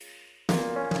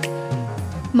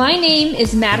My name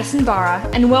is Madison Barra,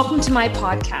 and welcome to my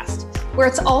podcast, where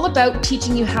it's all about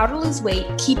teaching you how to lose weight,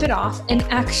 keep it off, and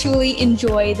actually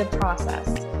enjoy the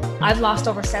process. I've lost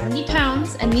over 70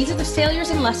 pounds, and these are the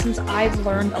failures and lessons I've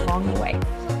learned along the way.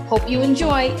 Hope you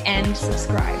enjoy and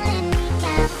subscribe.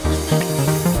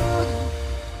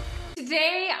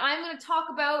 Today, I'm going to talk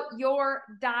about your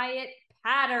diet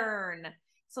pattern.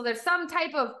 So there's some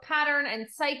type of pattern and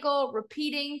cycle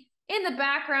repeating in the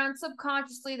background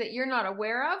subconsciously that you're not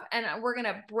aware of. And we're going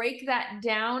to break that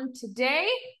down today.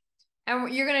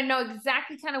 And you're going to know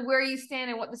exactly kind of where you stand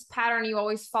and what this pattern you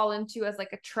always fall into as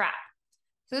like a trap.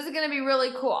 So this is going to be really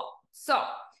cool. So I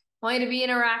want you to be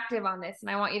interactive on this. And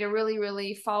I want you to really,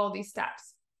 really follow these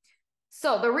steps.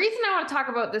 So the reason I want to talk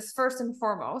about this first and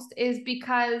foremost is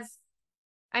because,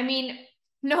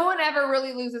 no one ever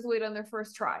really loses weight on their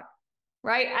first try,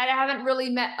 right? I haven't really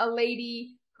met a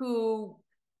lady who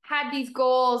had these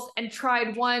goals and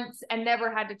tried once and never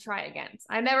had to try again.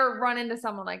 I never run into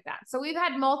someone like that. So we've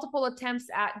had multiple attempts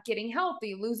at getting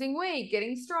healthy, losing weight,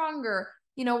 getting stronger,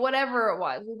 whatever it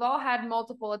was. We've all had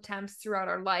multiple attempts throughout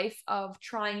our life of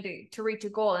trying to reach a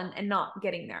goal and not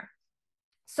getting there.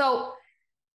 So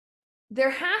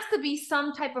there has to be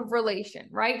some type of relation,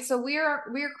 right? So we are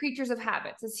creatures of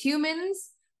habits. As humans,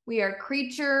 we are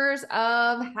creatures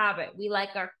of habit. We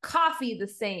like our coffee the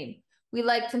same. We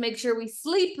like to make sure we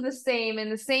sleep the same in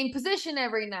the same position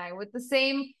every night with the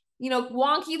same,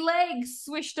 wonky legs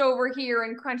swished over here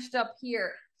and crunched up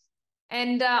here.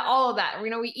 And all of that.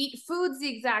 We eat foods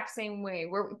the exact same way.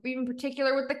 We're even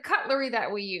particular with the cutlery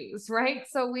that we use, right?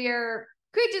 So we are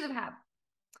creatures of habit.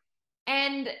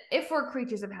 And if we're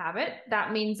creatures of habit,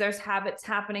 that means there's habits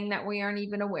happening that we aren't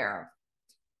even aware of.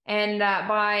 And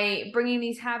by bringing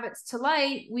these habits to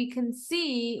light, we can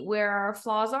see where our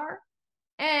flaws are.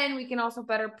 And we can also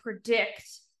better predict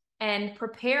and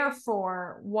prepare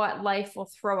for what life will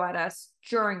throw at us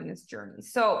during this journey.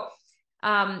 So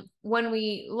when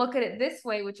we look at it this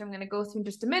way, which I'm going to go through in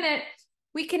just a minute,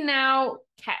 we can now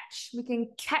catch. We can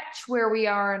catch where we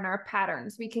are in our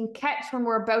patterns. We can catch when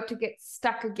we're about to get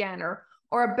stuck again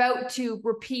or about to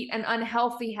repeat an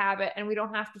unhealthy habit and we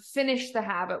don't have to finish the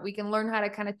habit. We can learn how to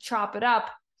kind of chop it up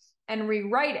and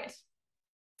rewrite it.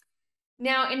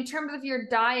 Now, in terms of your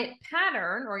diet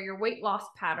pattern or your weight loss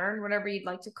pattern, whatever you'd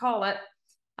like to call it,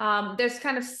 there's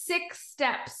kind of 6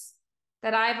 steps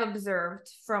that I've observed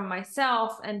from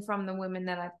myself and from the women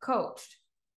that I've coached.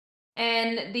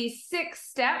 And these 6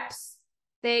 steps,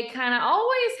 they kind of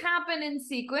always happen in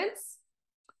sequence.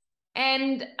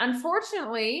 And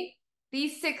unfortunately,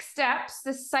 these 6 steps,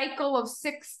 the cycle of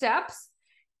 6 steps,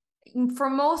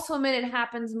 for most women, it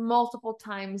happens multiple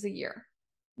times a year.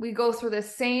 We go through the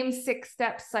same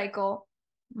 6-step cycle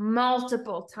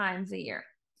multiple times a year.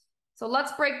 So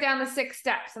let's break down the 6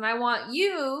 steps. And I want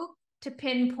you to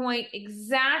pinpoint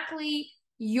exactly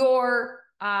your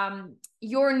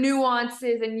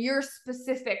nuances and your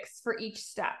specifics for each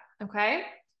step. Okay.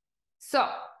 So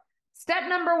step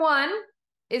number 1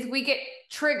 is we get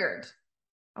triggered.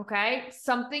 Okay.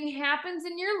 Something happens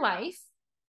in your life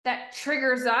that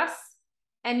triggers us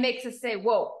and makes us say,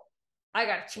 whoa, I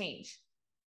got to change.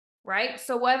 Right?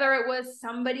 So whether it was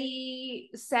somebody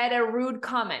said a rude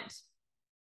comment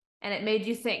and it made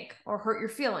you think or hurt your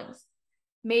feelings.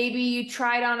 Maybe you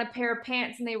tried on a pair of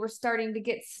pants and they were starting to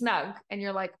get snug and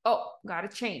you're like, oh, gotta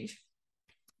change.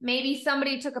 Maybe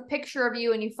somebody took a picture of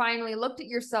you and you finally looked at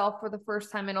yourself for the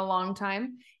first time in a long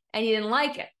time and you didn't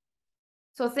like it.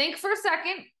 So think for a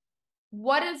second,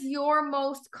 what is your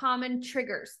most common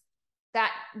triggers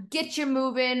that get you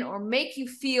moving or make you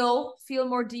feel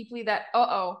more deeply that,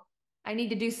 I need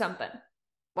to do something?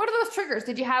 What are those triggers?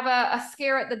 Did you have a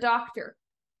scare at the doctor,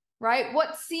 right?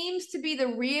 What seems to be the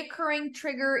reoccurring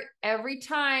trigger every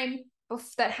time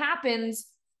that happens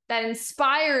that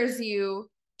inspires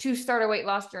you to start a weight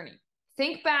loss journey?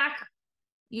 Think back.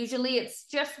 Usually it's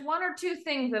just 1 or 2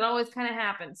 things that always kind of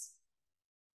happens.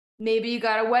 Maybe you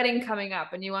got a wedding coming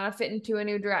up and you want to fit into a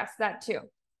new dress, that too.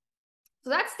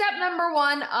 So that's step number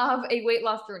 1 of a weight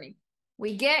loss journey.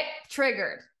 We get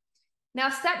triggered. Now,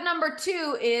 step number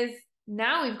 2 is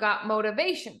now we've got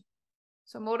motivation.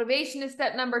 So motivation is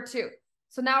step number 2.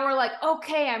 So now we're like,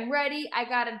 okay, I'm ready. I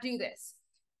got to do this.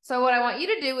 So what I want you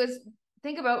to do is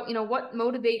think about, what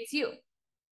motivates you.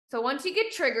 So once you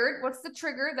get triggered, what's the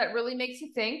trigger that really makes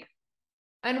you think?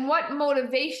 And what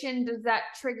motivation does that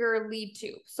trigger lead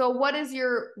to? So what is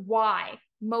your why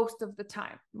most of the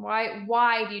time?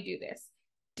 Why do you do this?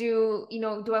 Do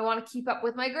I want to keep up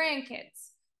with my grandkids?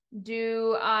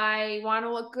 Do I want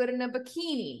to look good in a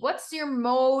bikini? What's your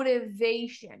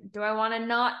motivation? Do I want to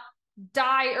not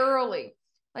die early?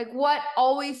 Like, what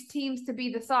always seems to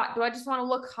be the thought? Do I just want to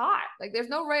look hot? Like, there's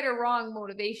no right or wrong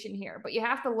motivation here, but you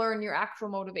have to learn your actual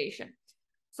motivation.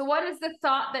 So what is the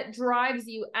thought that drives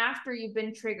you after you've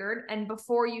been triggered and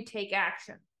before you take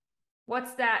action?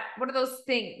 What's that? What are those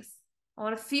things? I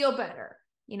want to feel better.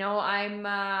 You know,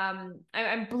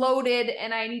 I'm bloated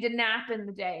and I need a nap in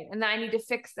the day and I need to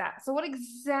fix that. So what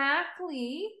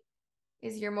exactly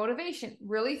is your motivation?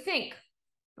 Really think.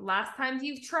 The last times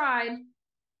you've tried,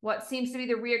 what seems to be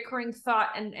the reoccurring thought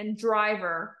and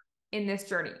driver in this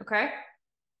journey, okay?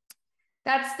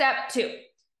 That's step 2.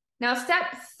 Now,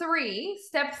 step three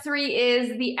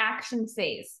is the action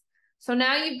phase. So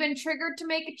now you've been triggered to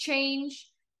make a change.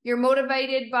 You're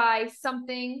motivated by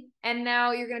something, and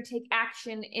now you're going to take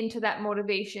action into that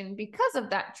motivation because of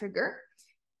that trigger.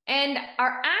 And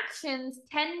our actions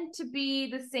tend to be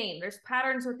the same. There's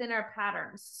patterns within our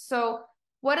patterns. So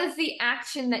what is the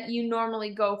action that you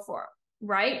normally go for,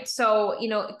 right? So, you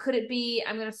know, could it be,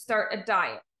 I'm going to start a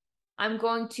diet. I'm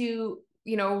going to,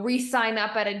 you know, re-sign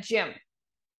up at a gym.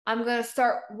 I'm going to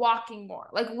start walking more.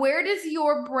 Like, where does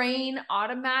your brain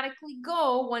automatically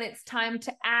go when it's time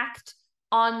to act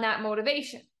on that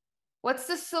motivation? What's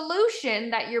the solution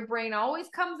that your brain always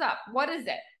comes up? What is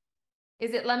it?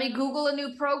 Is it, let me Google a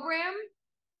new program?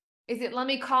 Is it, let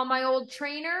me call my old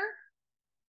trainer?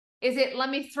 Is it,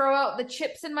 let me throw out the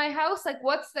chips in my house? Like,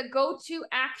 what's the go-to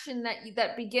action that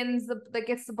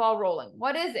gets the ball rolling?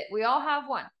 What is it? We all have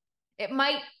one. It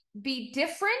might be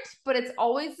different, but it's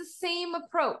always the same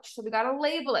approach. So we got to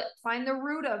label it, find the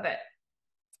root of it,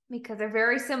 because they're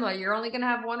very similar. You're only going to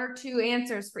have 1 or 2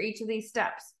 answers for each of these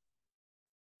steps.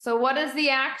 So what is the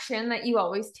action that you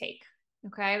always take?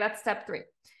 Okay, that's step 3.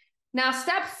 Now,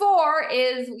 step 4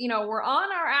 is, you know, we're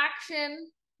on our action.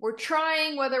 We're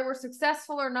trying, whether we're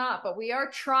successful or not, but we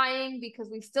are trying because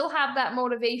we still have that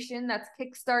motivation that's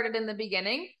kickstarted in the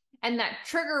beginning, and that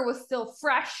trigger was still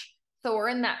fresh. So we're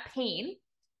in that pain.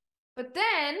 But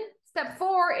then step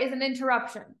 4 is an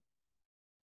interruption.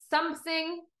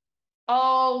 Something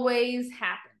always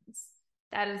happens.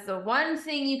 That is the one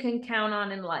thing you can count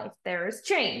on in life. There is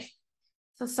change.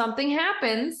 So something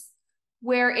happens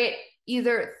where it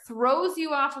either throws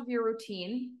you off of your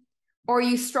routine, or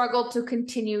you struggle to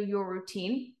continue your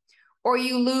routine, or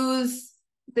you lose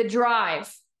the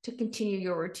drive to continue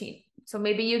your routine. So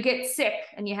maybe you get sick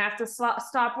and you have to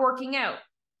stop working out.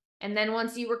 And then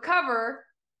once you recover,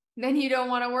 then you don't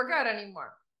want to work out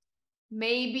anymore.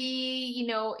 Maybe, you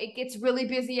know, it gets really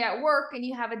busy at work and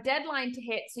you have a deadline to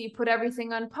hit. So you put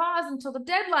everything on pause until the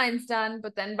deadline's done.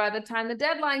 But then by the time the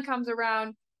deadline comes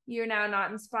around, you're now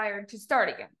not inspired to start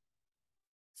again.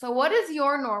 So what is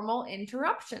your normal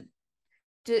interruption?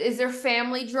 Is there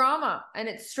family drama and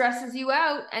it stresses you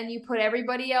out and you put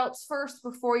everybody else first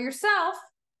before yourself?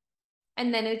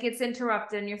 And then it gets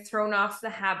interrupted and you're thrown off the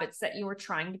habits that you were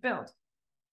trying to build.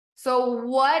 So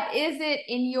what is it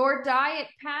in your diet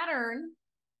pattern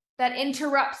that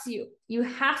interrupts you? You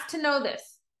have to know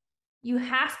this. You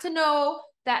have to know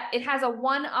that it has a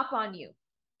 1-up on you.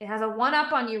 It has a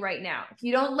 1-up on you right now. If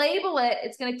you don't label it,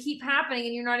 it's going to keep happening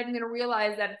and you're not even going to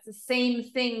realize that it's the same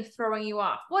thing throwing you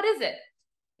off. What is it?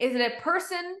 Is it a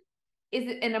person? Is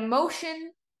it an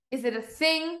emotion? Is it a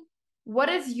thing? What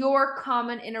is your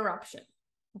common interruption?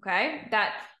 Okay,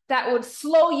 that would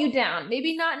slow you down.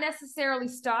 Maybe not necessarily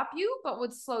stop you, but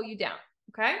would slow you down.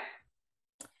 Okay,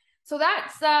 so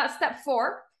that's step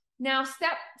 4. Now,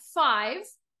 step 5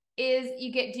 is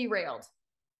you get derailed.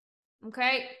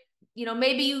 Okay, you know,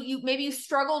 maybe you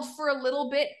struggled for a little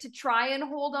bit to try and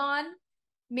hold on.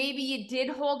 Maybe you did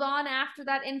hold on after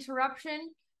that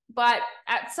interruption, but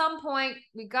at some point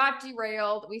we got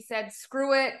derailed. We said,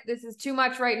 screw it, this is too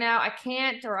much right now. I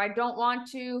can't, or I don't want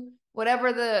to,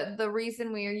 whatever the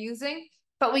reason we are using.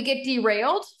 But we get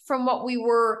derailed from what we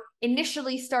were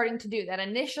initially starting to do, that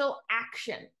initial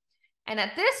action. And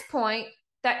at this point,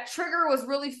 that trigger was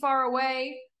really far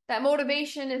away. That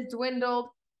motivation is dwindled.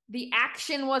 The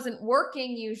action wasn't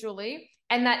working usually.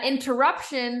 And that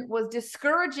interruption was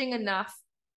discouraging enough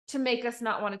to make us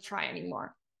not want to try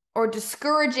anymore, or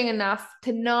discouraging enough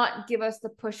to not give us the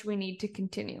push we need to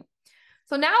continue.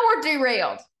 So now we're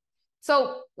derailed.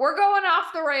 So we're going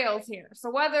off the rails here.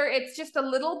 So whether it's just a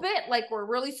little bit, like we're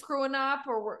really screwing up,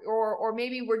 or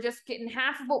maybe we're just getting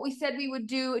half of what we said we would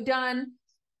do done,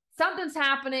 something's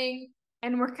happening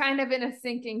and we're kind of in a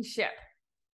sinking ship.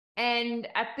 And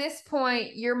at this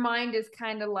point, your mind is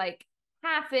kind of like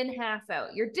half in, half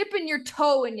out. You're dipping your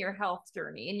toe in your health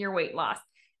journey, in your weight loss.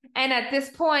 And at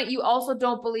this point, you also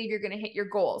don't believe you're going to hit your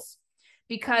goals,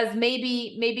 because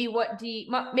maybe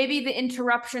the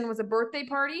interruption was a birthday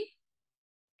party,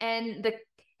 and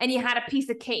you had a piece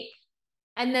of cake,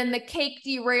 and then the cake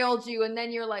derailed you, and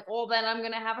then you're like, well, then I'm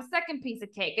going to have a second piece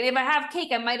of cake. And if I have cake,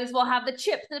 I might as well have the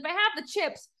chips. And if I have the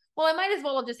chips, well, I might as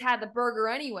well have just had the burger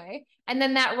anyway. And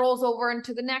then that rolls over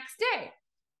into the next day.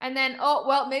 And then, oh,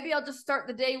 well, maybe I'll just start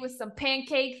the day with some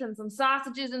pancakes and some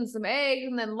sausages and some eggs.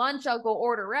 And then lunch, I'll go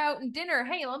order out. And dinner,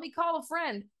 hey, let me call a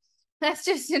friend. That's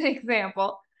just an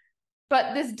example.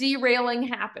 But this derailing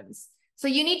happens. So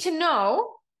you need to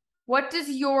know, what does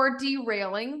your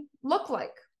derailing look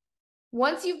like?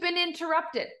 Once you've been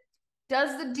interrupted,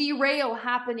 does the derail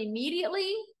happen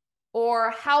immediately?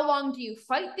 Or how long do you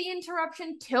fight the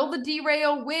interruption till the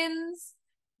derail wins?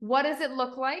 What does it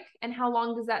look like? And how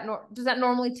long does that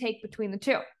normally take between the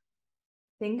two?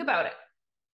 Think about it.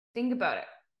 Think about it.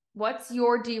 What's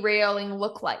your derailing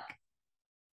look like?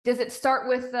 Does it start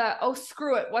with, oh,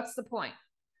 screw it, what's the point?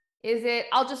 Is it,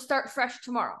 I'll just start fresh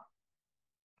tomorrow?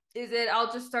 Is it,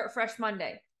 I'll just start fresh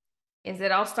Monday? Is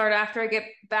it, I'll start after I get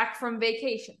back from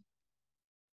vacation?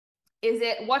 Is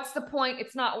it, what's the point?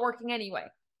 It's not working anyway.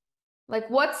 Like,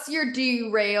 what's your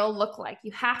derail look like?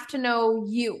 You have to know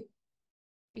you,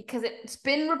 because it's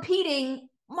been repeating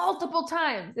multiple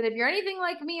times. And if you're anything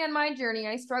like me on my journey,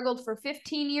 I struggled for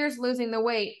 15 years losing the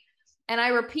weight. And I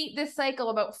repeat this cycle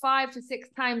about 5 to 6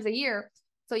 times a year.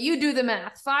 So you do the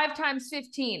math, 5 times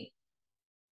 15.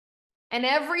 And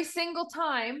every single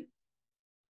time,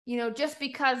 you know, just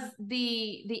because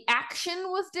the action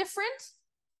was different,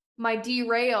 my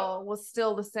derail was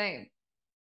still the same.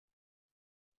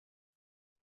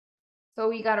 So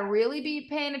you got to really be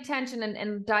paying attention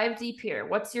and dive deep here.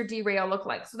 What's your derail look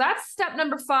like? So that's step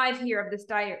number 5 here of this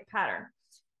diet pattern.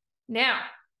 Now,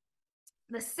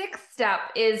 the 6th step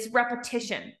is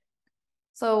repetition.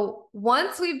 So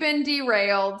once we've been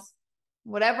derailed,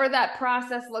 whatever that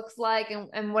process looks like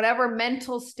and whatever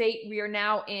mental state we are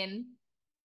now in,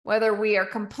 whether we are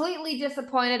completely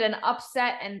disappointed and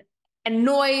upset and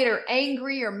annoyed or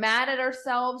angry or mad at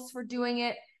ourselves for doing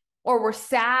it, or we're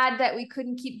sad that we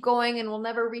couldn't keep going and we'll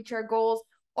never reach our goals,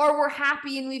 or we're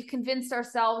happy and we've convinced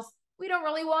ourselves we don't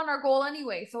really want our goal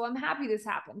anyway, so I'm happy this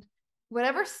happened.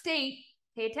 Whatever state,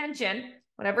 pay attention,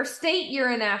 whatever state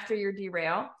you're in after your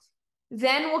derail,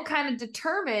 then we'll kind of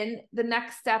determine the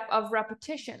next step of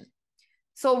repetition.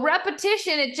 So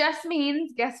repetition, it just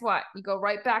means, guess what? You go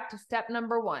right back to step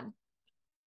number 1.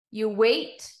 You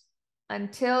wait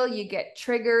until you get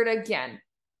triggered again.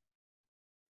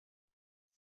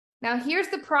 Now, here's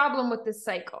the problem with this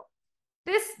cycle.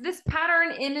 This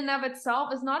pattern in and of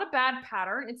itself is not a bad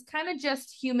pattern. It's kind of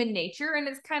just human nature, and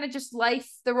it's kind of just life,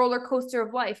 the roller coaster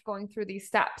of life, going through these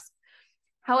steps.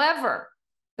 However,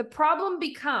 the problem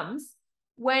becomes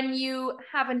when you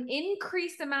have an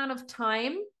increased amount of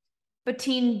time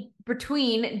between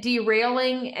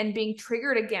derailing and being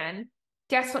triggered again.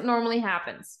 Guess what normally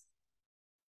happens?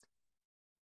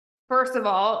 First of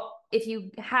all, if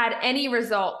you had any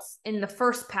results in the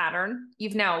first pattern,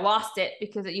 you've now lost it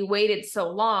because you waited so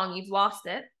long, you've lost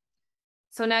it.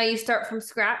 So now you start from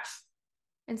scratch.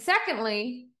 And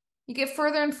secondly, you get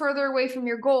further and further away from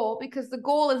your goal, because the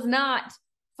goal is not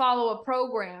follow a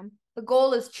program. The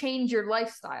goal is change your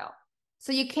lifestyle.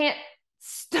 So you can't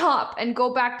stop and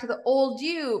go back to the old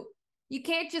you. You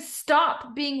can't just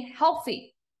stop being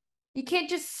healthy. You can't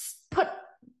just put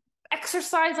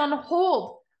exercise on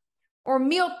hold or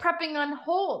meal prepping on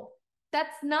hold.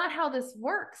 That's not how this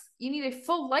works. You need a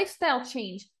full lifestyle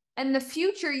change. And the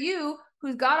future you,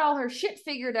 who's got all her shit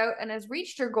figured out and has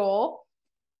reached her goal,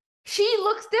 she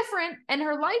looks different and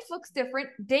her life looks different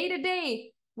day to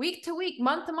day, week to week,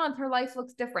 month to month. Her life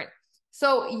looks different.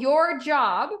 So your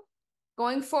job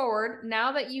going forward,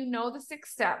 now that you know the 6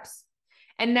 steps,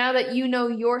 and now that you know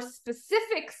your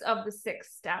specifics of the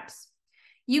 6 steps,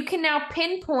 you can now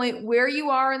pinpoint where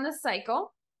you are in the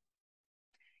cycle.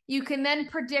 You can then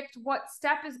predict what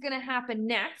step is going to happen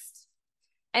next.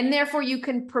 And therefore you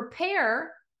can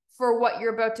prepare for what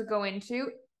you're about to go into.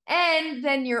 And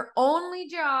then your only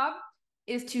job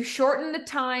is to shorten the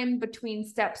time between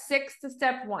step 6 to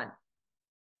step 1,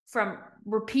 from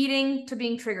repeating to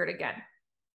being triggered again.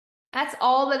 That's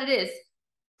all that it is.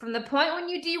 From the point when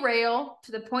you derail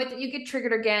to the point that you get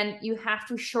triggered again, you have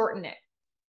to shorten it,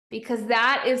 because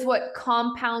that is what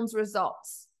compounds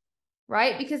results,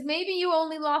 right? Because maybe you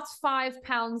only lost 5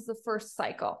 pounds the first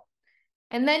cycle,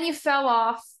 and then you fell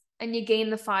off and you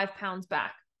gained the 5 pounds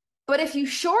back. But if you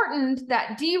shortened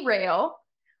that derail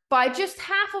by just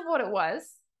half of what it was,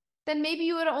 then maybe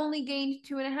you would have only gained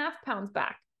 2.5 pounds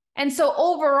back. And so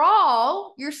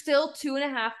overall, you're still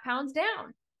 2.5 pounds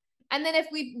down. And then if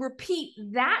we repeat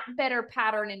that better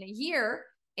pattern in a year,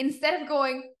 instead of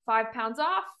going 5 pounds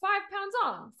off, 5 pounds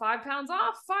on, 5 pounds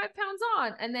off, 5 pounds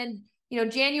on, and then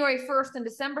January 1st and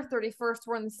December 31st,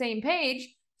 we're on the same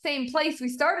page, same place we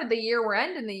started the year, we're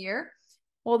ending the year.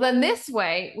 Well, then this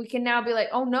way we can now be like,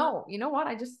 oh no, you know what?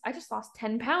 I just lost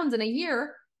 10 pounds in a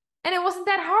year and it wasn't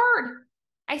that hard.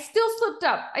 I still slipped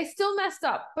up. I still messed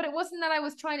up, but it wasn't that I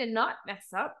was trying to not mess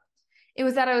up. It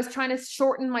was that I was trying to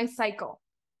shorten my cycle,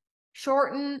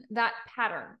 shorten that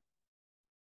pattern.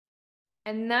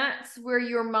 And that's where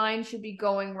your mind should be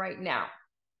going right now.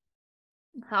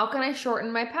 How can I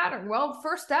shorten my pattern? Well, the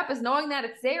first step is knowing that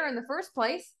it's there in the first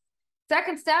place.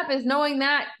 Second step is knowing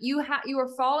that you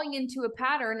are falling into a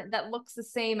pattern that looks the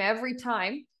same every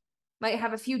time. Might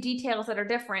have a few details that are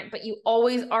different, but you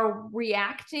always are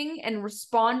reacting and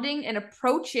responding and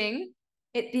approaching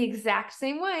it the exact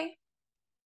same way.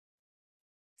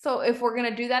 So if we're going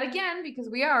to do that again, because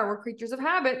we're creatures of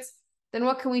habits, then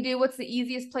what can we do? What's the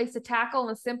easiest place to tackle and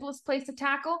the simplest place to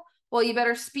tackle? Well, you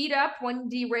better speed up when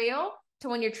derail to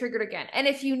when you're triggered again. And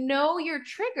if you know your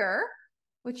trigger,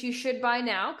 which you should by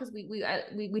now, because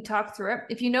we talked through it.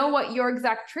 If you know what your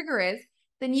exact trigger is,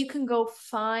 then you can go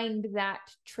find that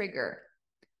trigger.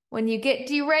 When you get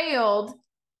derailed,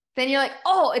 then you're like,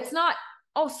 oh,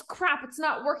 crap, it's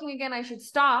not working again. I should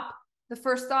stop. The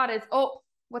first thought is, oh,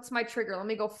 what's my trigger? Let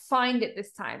me go find it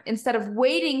this time, instead of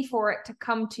waiting for it to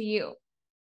come to you.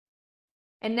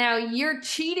 And now you're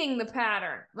cheating the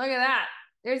pattern. Look at that.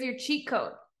 There's your cheat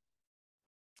code.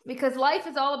 Because life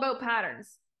is all about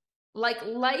patterns. Like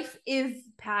life is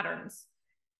patterns,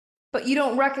 but you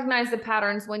don't recognize the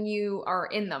patterns when you are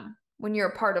in them, when you're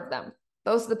a part of them.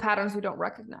 Those are the patterns we don't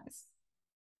recognize.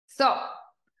 So I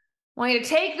want you to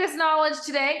take this knowledge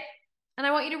today and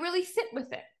I want you to really sit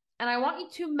with it. And I want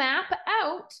you to map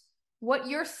out what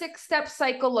your 6-step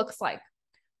cycle looks like.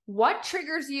 What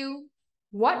triggers you?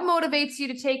 What motivates you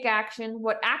to take action?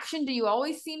 What action do you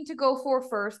always seem to go for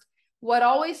first? What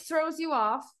always throws you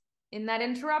off in that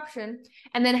interruption?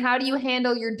 And then how do you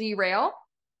handle your derail?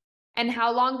 And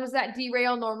how long does that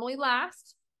derail normally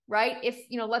last, right? If,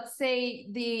 let's say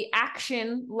the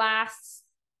action lasts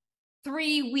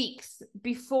 3 weeks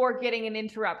before getting an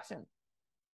interruption,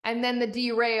 and then the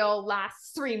derail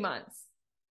lasts 3 months.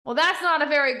 Well, that's not a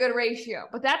very good ratio,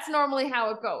 but that's normally how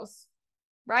it goes,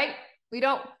 right?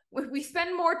 We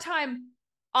spend more time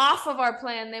off of our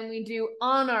plan than we do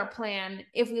on our plan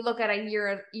if we look at a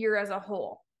year as a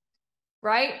whole.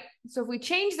 Right? So if we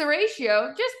change the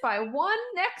ratio just by 1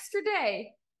 extra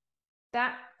day,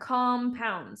 that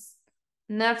compounds.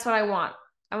 And that's what I want.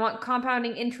 I want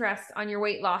compounding interest on your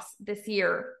weight loss this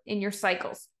year in your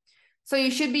cycles. So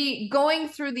you should be going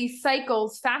through these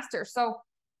cycles faster. So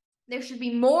there should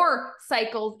be more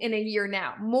cycles in a year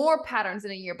now, more patterns in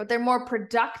a year, but they're more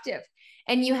productive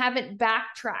and you haven't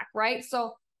backtracked, right?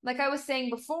 So like I was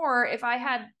saying before, if I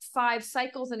had 5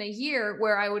 cycles in a year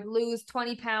where I would lose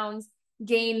 20 pounds,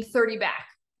 gain 30 back,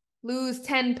 lose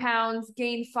 10 pounds,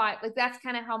 gain 5. Like that's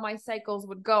kind of how my cycles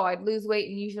would go. I'd lose weight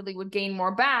and usually would gain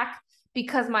more back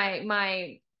because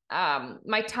my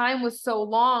time was so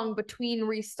long between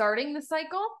restarting the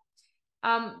cycle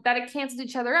that it canceled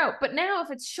each other out. But now if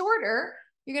it's shorter,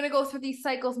 you're going to go through these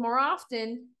cycles more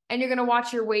often and you're going to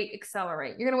watch your weight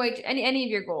accelerate. You're going to wait any of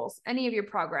your goals, any of your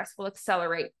progress will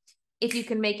accelerate if you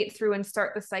can make it through and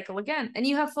start the cycle again. And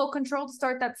you have full control to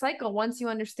start that cycle once you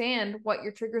understand what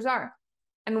your triggers are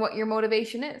and what your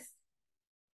motivation is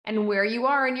and where you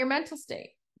are in your mental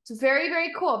state. It's very,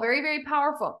 very cool. Very, very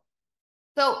powerful.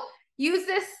 So use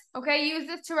this, okay? Use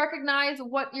this to recognize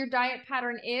what your diet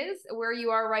pattern is, where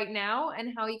you are right now,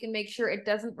 and how you can make sure it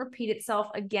doesn't repeat itself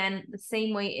again the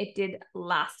same way it did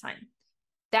last time.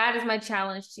 That is my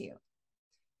challenge to you.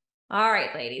 All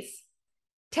right, ladies.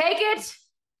 Take it.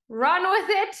 Run with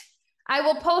it. I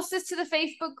will post this to the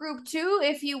Facebook group too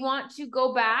if you want to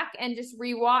go back and just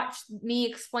rewatch me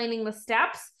explaining the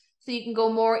steps so you can go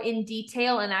more in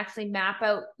detail and actually map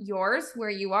out yours where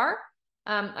you are.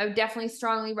 I would definitely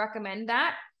strongly recommend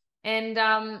that. And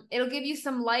it'll give you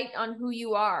some light on who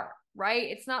you are, right?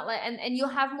 It's not like, and you'll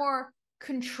have more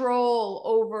control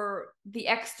over the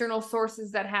external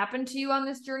sources that happen to you on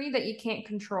this journey that you can't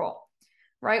control.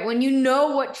 Right? When you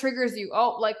know what triggers you,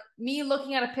 like me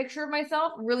looking at a picture of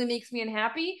myself really makes me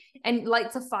unhappy and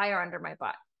lights a fire under my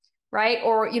butt. Right?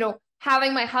 Or,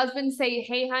 having my husband say,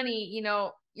 hey, honey,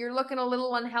 you're looking a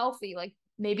little unhealthy. Like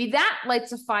maybe that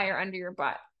lights a fire under your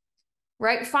butt.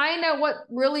 Right? Find out what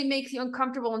really makes you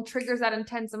uncomfortable and triggers that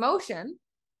intense emotion.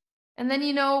 And then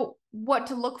you know what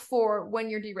to look for when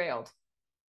you're derailed.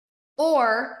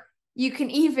 Or you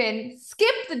can even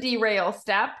skip the derail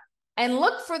step and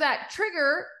look for that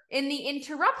trigger in the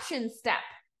interruption step.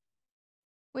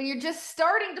 When you're just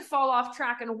starting to fall off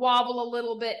track and wobble a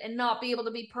little bit and not be able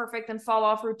to be perfect and fall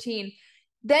off routine,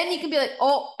 Then you can be like,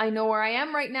 oh, I know where I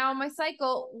am right now in my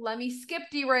cycle. Let me skip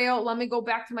derail. Let me go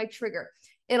back to my trigger.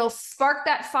 It'll spark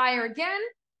that fire again.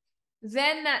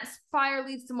 Then that fire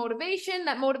leads to motivation.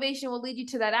 That motivation will lead you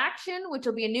to that action, which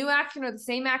will be a new action or the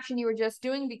same action you were just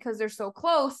doing because they're so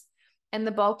close, and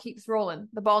the ball keeps rolling.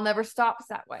 The ball never stops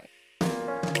that way.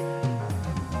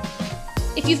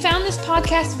 If you found this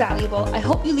podcast valuable, I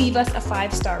hope you leave us a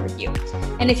 5-star review.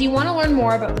 And if you want to learn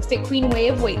more about the Fit Queen way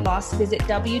of weight loss, visit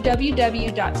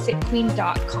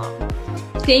www.fitqueen.com.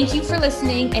 Thank you for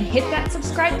listening, and hit that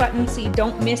subscribe button so you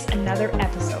don't miss another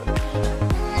episode.